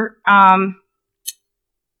former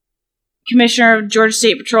commissioner of Georgia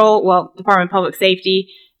State Patrol, Department of Public Safety,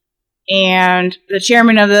 and the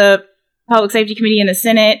chairman of the Public Safety Committee in the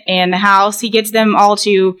Senate and the House. He gets them all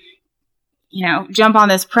to jump on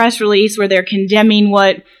this press release where they're condemning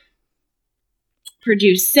what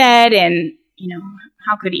Perdue said, and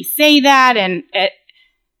how could he say that?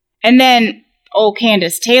 And then old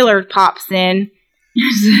Candace Taylor pops in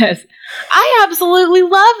and says, "I absolutely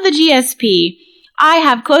love the GSP. I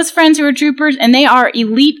have close friends who are troopers, and they are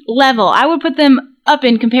elite level. I would put them up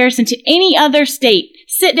in comparison to any other state.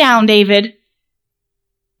 Sit down, David."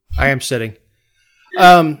 I am sitting.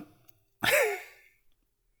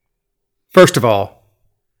 First of all,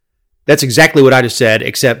 that's exactly what I just said,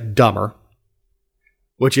 except dumber,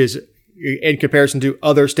 which is in comparison to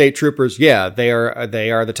other state troopers. Yeah, they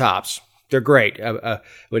are the tops. They're great.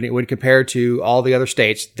 When compared to all the other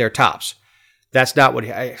states, they're tops. That's not what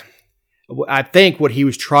I think what he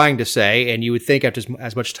was trying to say, and you would think after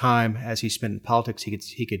as much time as he spent in politics,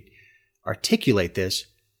 he could articulate this,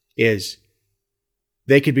 is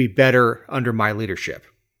they could be better under my leadership.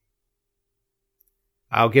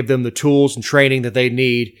 I'll give them the tools and training that they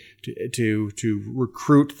need to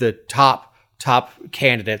recruit the top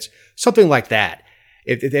candidates, something like that.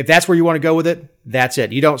 If that's where you want to go with it, that's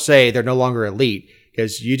it. You don't say they're no longer elite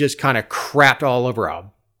because you just kind of crapped all over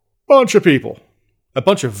a bunch of people, a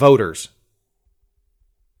bunch of voters.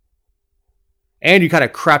 And you kind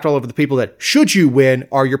of crapped all over the people that, should you win,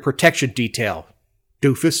 are your protection detail,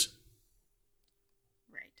 doofus.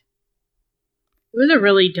 Right. It was a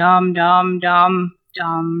really dumb.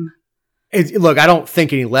 Look, I don't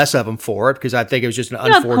think any less of them for it because I think it was just an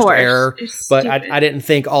unforced error. But I didn't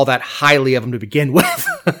think all that highly of him to begin with.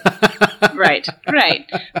 Right.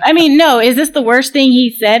 I mean, no, is this the worst thing he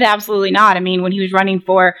said? Absolutely not. I mean, when he was running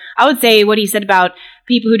for, I would say what he said about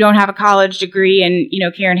people who don't have a college degree and,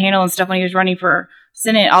 Karen Handel and stuff when he was running for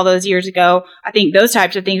Senate all those years ago, I think those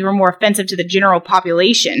types of things were more offensive to the general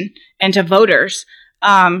population and to voters.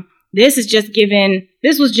 This was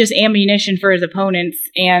just ammunition for his opponents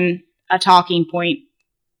and a talking point,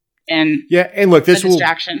 and look, this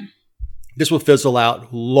distraction. This will fizzle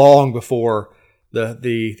out long before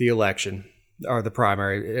the election or the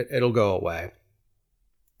primary. It'll go away.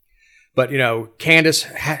 But Candace,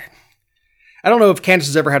 I don't know if Candace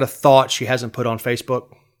has ever had a thought she hasn't put on Facebook.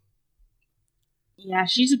 Yeah,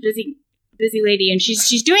 she's a busy lady, and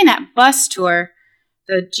she's doing that bus tour,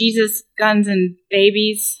 the Jesus Guns and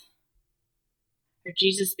Babies. Or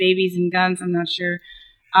Jesus Babies and Guns, I'm not sure.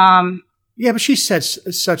 Yeah, but she said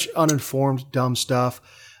such uninformed, dumb stuff.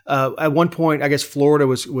 At one point, I guess Florida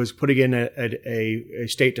was putting in a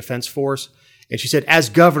state defense force, And she said, as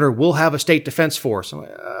governor, we'll have a state defense force. I'm like,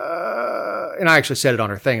 and I actually said it on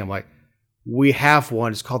her thing. I'm like, we have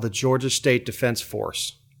one. It's called the Georgia State Defense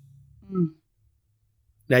Force.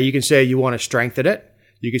 Now, you can say you want to strengthen it.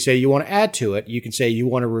 You can say you want to add to it. You can say you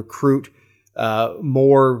want to recruit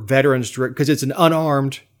more veterans because it's an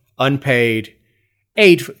unarmed, unpaid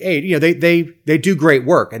aid. You know, they do great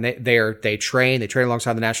work, and they train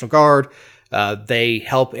alongside the National Guard. They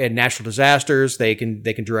help in natural disasters. They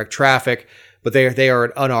can direct traffic, but they are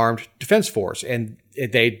an unarmed defense force, and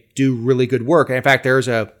they do really good work. And in fact, there's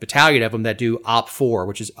a battalion of them that do Op 4,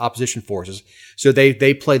 which is opposition forces. So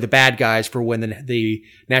they play the bad guys for when the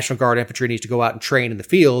National Guard infantry needs to go out and train in the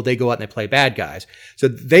field. They go out and they play bad guys. So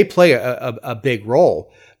they play a big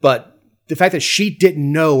role. But the fact that she didn't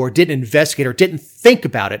know or didn't investigate or didn't think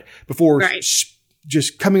about it before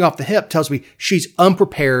just coming off the hip tells me she's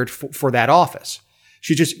unprepared for that office.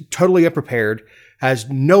 She's just totally unprepared, has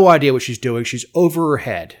no idea what she's doing. She's over her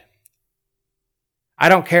head. I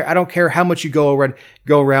don't care how much you go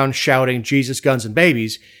around shouting Jesus, guns, and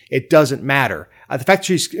babies. It doesn't matter. The fact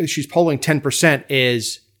that she's polling 10%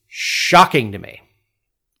 is shocking to me.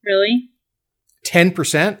 Really?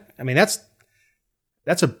 10%? I mean, that's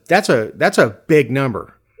a big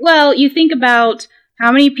number. Well, you think about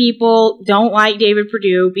how many people don't like David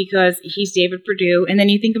Perdue because he's David Perdue, and then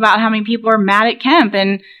you think about how many people are mad at Kemp,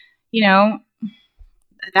 and you know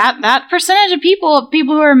that percentage of people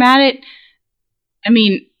who are mad at. I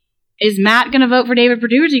mean, is Matt going to vote for David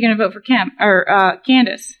Perdue, or is he going to vote for Kemp or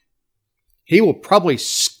Candace? He will probably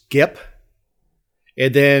skip,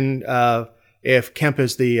 and then if Kemp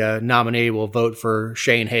is the nominee, will vote for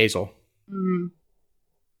Shane Hazel. Mm-hmm.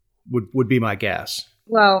 Would be my guess.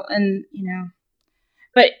 Well, and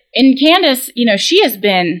but in Candace, she has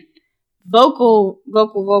been vocal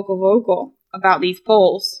about these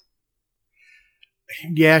polls.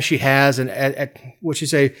 Yeah, she has. And at what she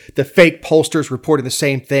say, the fake pollsters reported the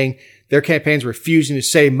same thing. Their campaigns refusing to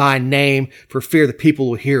say my name for fear the people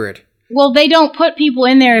will hear it. Well, they don't put people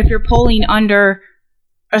in there if you're polling under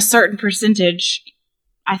a certain percentage.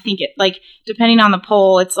 I think depending on the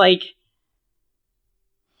poll, it's like,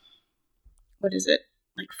 what is it?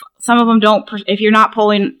 Like some of them don't, if you're not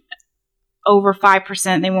polling over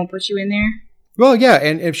 5%, they won't put you in there. Well, yeah.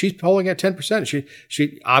 And if she's polling at 10%,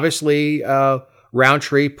 she obviously,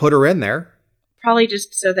 Roundtree put her in there. Probably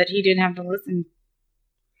just so that he didn't have to listen.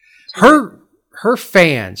 Her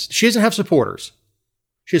fans, she doesn't have supporters.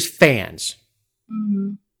 She has fans.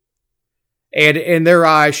 Mm-hmm. And in their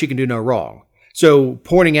eyes, she can do no wrong. So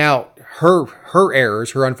pointing out her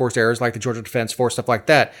errors, her unforced errors, like the Georgia Defense Force, stuff like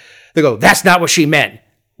that, they go, that's not what she meant.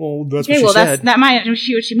 Well, that's what she said. That might not be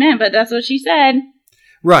what she meant, but that's what she said.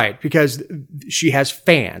 Right, because she has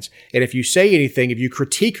fans. And if you say anything, if you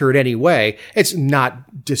critique her in any way, it's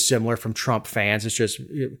not dissimilar from Trump fans. It's just,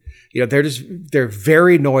 they're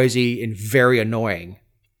very noisy and very annoying.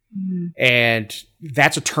 Mm-hmm. And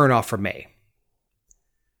that's a turnoff for me.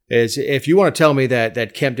 Is if you want to tell me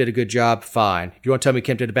that Kemp did a good job, fine. If you want to tell me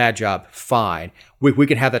Kemp did a bad job, fine. We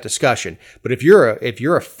can have that discussion. But if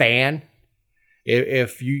you're a fan,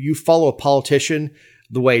 if you follow a politician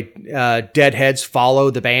the way deadheads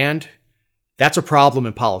follow the band, that's a problem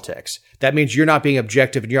in politics. That means you're not being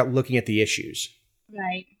objective and you're not looking at the issues.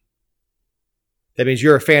 Right. That means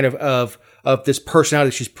you're a fan of this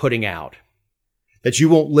personality she's putting out. That you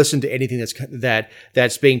won't listen to anything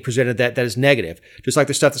that's being presented that is negative. Just like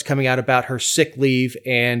the stuff that's coming out about her sick leave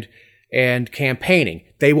and campaigning.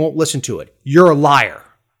 They won't listen to it. You're a liar.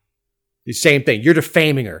 The same thing. You're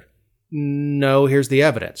defaming her. No, here's the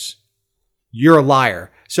evidence. You're a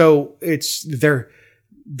liar. So it's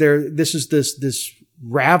this is this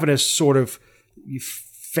ravenous sort of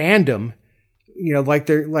fandom, like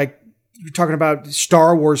you're talking about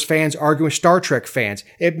Star Wars fans arguing with Star Trek fans.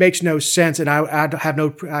 It makes no sense, and I have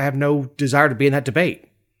no desire to be in that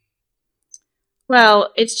debate.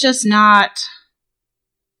 Well, it's just not.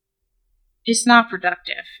 It's not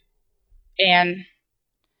productive, and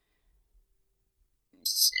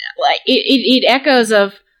like it echoes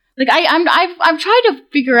of. Like I'm trying to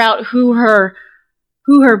figure out who her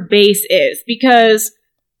base is, because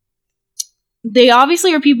they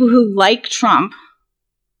obviously are people who like Trump,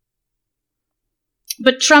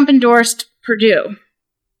 but Trump endorsed Perdue.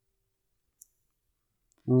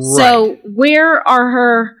 Right. So where are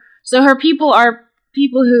her? So her people are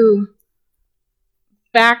people who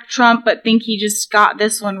back Trump but think he just got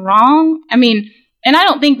this one wrong. I mean, and I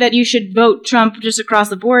don't think that you should vote Trump just across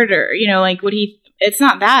the border. Like what he. It's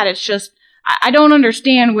not that. It's just I don't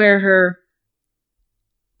understand where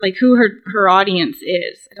who her audience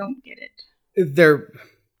is. I don't get it. They're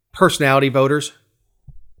personality voters.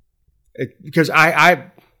 Because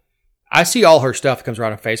I see all her stuff that comes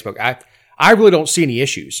around on Facebook. I really don't see any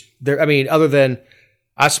issues there. I mean, other than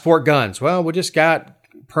I support guns. Well, we just got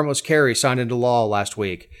permitless carry signed into law last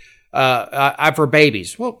week. I'm for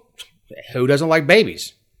babies. Well, who doesn't like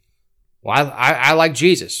babies? Well, I like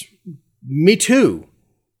Jesus. Me too.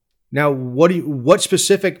 Now, what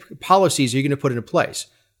specific policies are you going to put into place?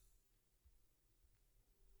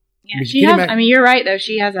 Yeah, I mean, you're right though.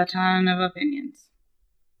 She has a ton of opinions.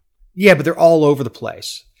 Yeah, but they're all over the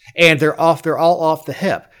place, and they're all off the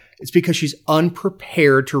hip. It's because she's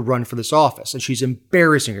unprepared to run for this office, and she's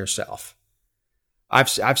embarrassing herself. I've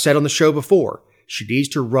said on the show before, she needs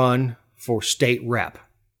to run for state rep.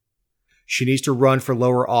 She needs to run for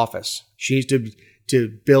lower office. She needs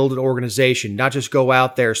to build an organization, not just go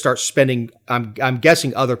out there, start spending, I'm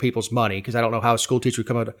guessing other people's money, because I don't know how a school teacher would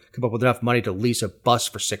come up with enough money to lease a bus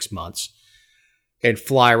for 6 months and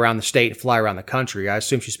fly around the state and fly around the country. I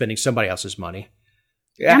assume she's spending somebody else's money.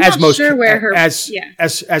 As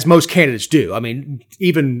most candidates do. I mean,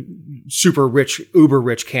 even super rich, uber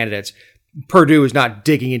rich candidates, Perdue is not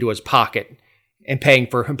digging into his pocket and paying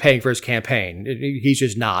for his campaign. He's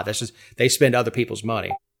just not. That's just, they spend other people's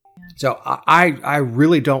money. So I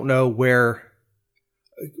really don't know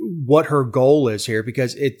what her goal is here,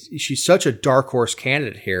 because she's such a dark horse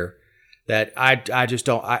candidate here that I just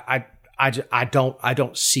don't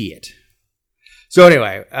see it. So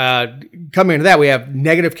anyway, coming into that, we have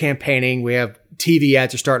negative campaigning. We have TV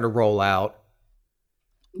ads are starting to roll out.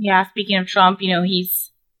 Yeah, speaking of Trump,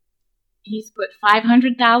 he's put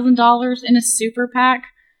 $500,000 in a super PAC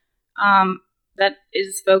that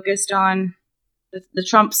is focused on the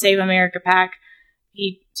Trump Save America PAC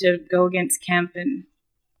to go against Kemp. And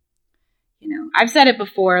I've said it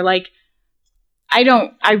before, like,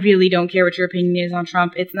 I really don't care what your opinion is on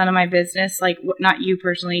Trump. It's none of my business. Like, not you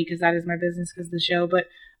personally, because that is my business because of the show. But,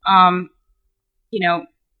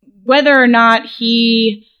 whether or not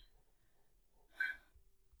he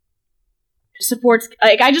supports,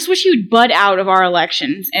 like, I just wish he would butt out of our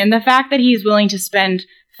elections. And the fact that he's willing to spend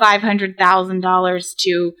 $500,000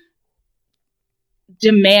 to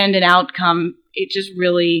demand an outcome, it just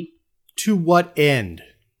really... To what end?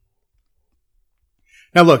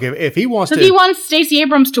 Now, look, if he wants to... Because he wants Stacey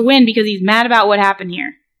Abrams to win because he's mad about what happened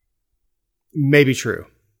here. Maybe true.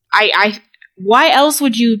 Why else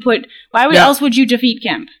would you defeat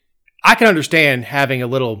Kemp? I can understand having a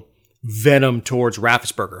little venom towards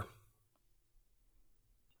Raffensperger.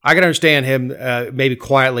 I can understand him maybe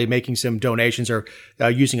quietly making some donations or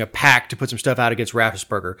using a PAC to put some stuff out against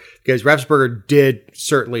Raffensperger, because Raffensperger did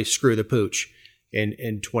certainly screw the pooch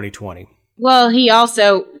in 2020. Well, he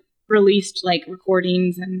also released like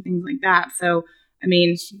recordings and things like that. So, I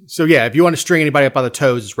mean, yeah, if you want to string anybody up by the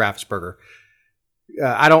toes, it's Raffensperger.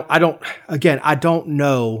 I don't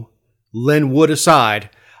know. Lynn Wood aside,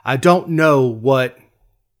 I don't know what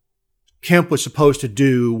Kemp was supposed to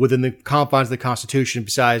do within the confines of the Constitution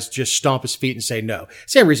besides just stomp his feet and say no.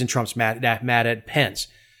 Same reason Trump's mad at Pence,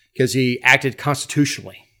 because he acted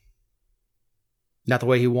constitutionally, not the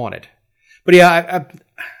way he wanted. But yeah,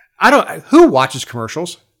 I don't. Who watches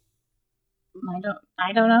commercials?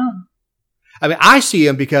 I don't know. I mean, I see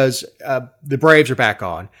them because the Braves are back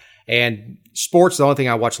on, and sports is the only thing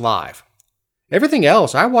I watch live. Everything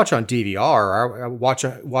else I watch on DVR or I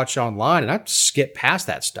watch online, and I skip past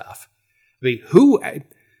that stuff. I mean,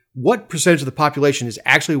 what percentage of the population is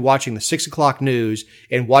actually watching the 6 o'clock news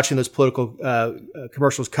and watching those political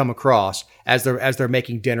commercials come across as they're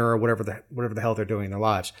making dinner or whatever the hell they're doing in their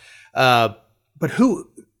lives? But who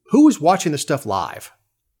is watching this stuff live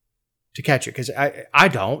to catch it? Because I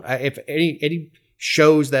don't. If any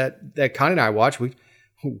shows that Connie and I watch,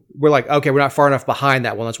 we're like, okay, we're not far enough behind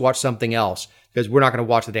that one. Let's watch something else because we're not going to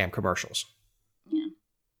watch the damn commercials. Yeah.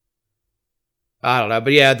 I don't know,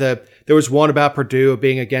 but yeah, there was one about Perdue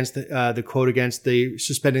being against the quote against the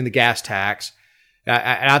suspending the gas tax,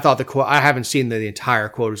 and I thought the quote. I haven't seen the entire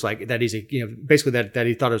quote. It was like that he's basically that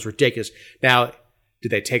he thought it was ridiculous. Now,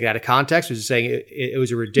 did they take it out of context? Was he saying it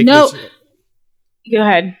was a ridiculous? No. Go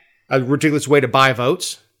ahead. A ridiculous way to buy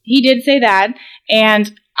votes? He did say that,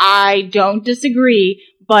 and I don't disagree.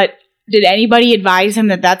 But did anybody advise him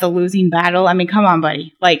that that's a losing battle? I mean, come on,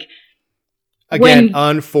 buddy. Like, again,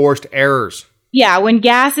 unforced errors. Yeah, when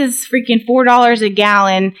gas is freaking $4 a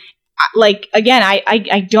gallon, like, again,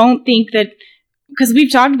 I don't think that, because we've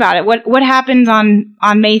talked about it. What happens on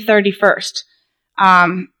May 31st?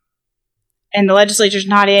 And the legislature's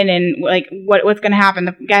not in, and like, what's going to happen?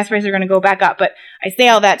 The gas prices are going to go back up. But I say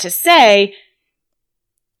all that to say,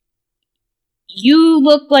 you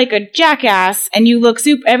look like a jackass, and you look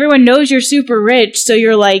everyone knows you're super rich, so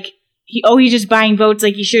you're like, he's just buying votes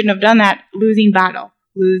like he shouldn't have done that. Losing battle.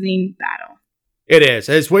 It is.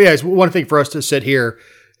 It's one thing for us to sit here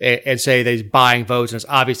and say that he's buying votes, and it's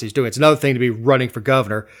obviously he's doing it. It's another thing to be running for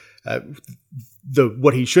governor.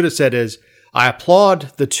 What he should have said is, I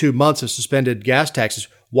applaud the 2 months of suspended gas taxes.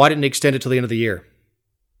 Why didn't he extend it till the end of the year?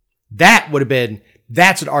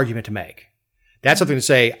 That's an argument to make. That's something to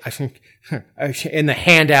say, I think, in the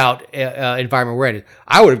handout environment we're in,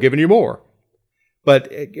 I would have given you more.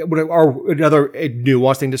 But another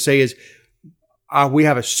nuanced thing to say is, we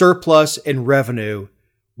have a surplus in revenue.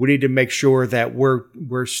 We need to make sure that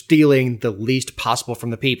we're stealing the least possible from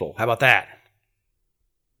the people. How about that?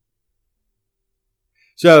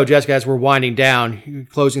 So, Jessica, as we're winding down,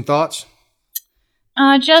 closing thoughts?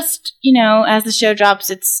 Just, as the show drops,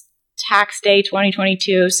 it's tax day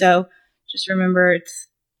 2022. So just remember it's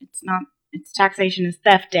taxation is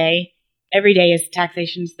theft day. Every day is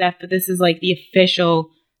taxation is theft, but this is like the official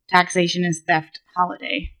taxation is theft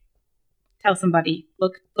holiday. Tell somebody,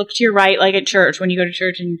 look to your right, like at church, when you go to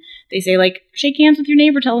church and they say, like, shake hands with your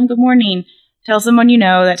neighbor, tell them good morning. Tell someone you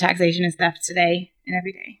know that taxation is theft today and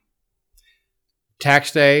every day.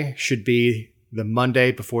 Tax day should be the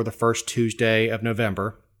Monday before the first Tuesday of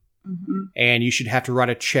November. Mm-hmm. And you should have to write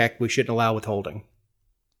a check. We shouldn't allow withholding.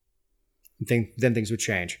 Then things would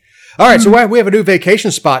change. All right, so we have a new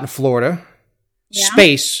vacation spot in Florida. Yeah.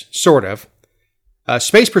 Space, sort of.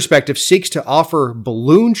 Space Perspective seeks to offer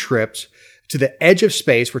balloon trips to the edge of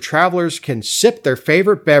space where travelers can sip their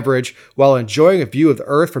favorite beverage while enjoying a view of the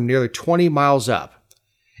Earth from nearly 20 miles up.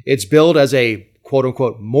 It's billed as a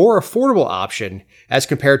quote-unquote more affordable option as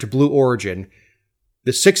compared to Blue Origin.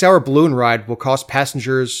 The 6-hour balloon ride will cost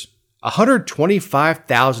passengers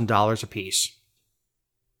 $125,000 apiece.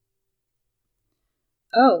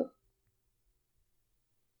 Oh.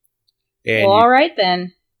 And well, all right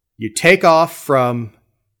then. You take off from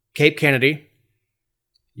Cape Kennedy.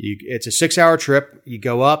 It's a 6-hour trip. You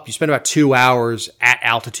go up. You spend about 2 hours at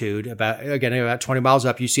altitude, about 20 miles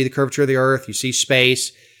up. You see the curvature of the Earth. You see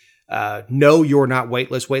space. No, you're not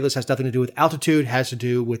weightless. Weightless has nothing to do with altitude. Has to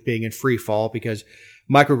do with being in free fall, because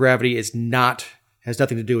microgravity has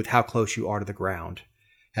nothing to do with how close you are to the ground.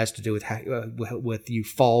 Has to do with you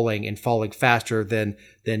falling and falling faster than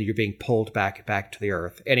you're being pulled back to the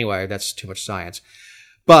Earth. Anyway, that's too much science.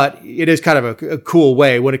 But it is kind of a cool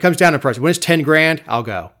way. When it comes down to price, when it's $10,000, I'll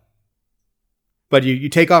go. But you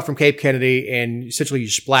take off from Cape Kennedy and essentially you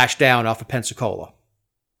splash down off of Pensacola.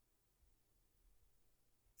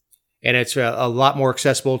 And it's a lot more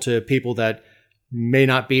accessible to people that may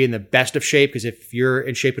not be in the best of shape, because if you're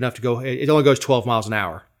in shape enough to go, it only goes 12 miles an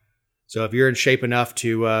hour. So if you're in shape enough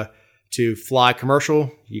to fly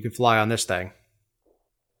commercial, you can fly on this thing.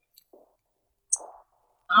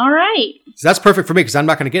 All right. So that's perfect for me, because I'm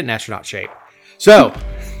not going to get in astronaut shape. So,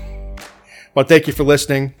 well, thank you for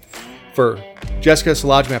listening. For Jessica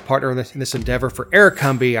Szilagyi, my partner in this endeavor, for Eric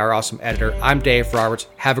Cumby, our awesome editor, I'm Dave Roberts.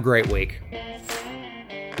 Have a great week.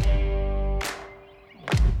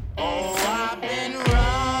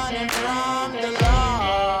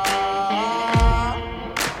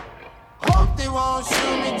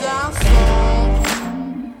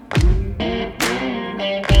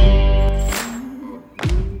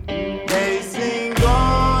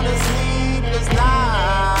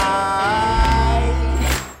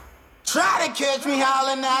 Catch me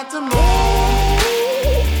howling at the moon.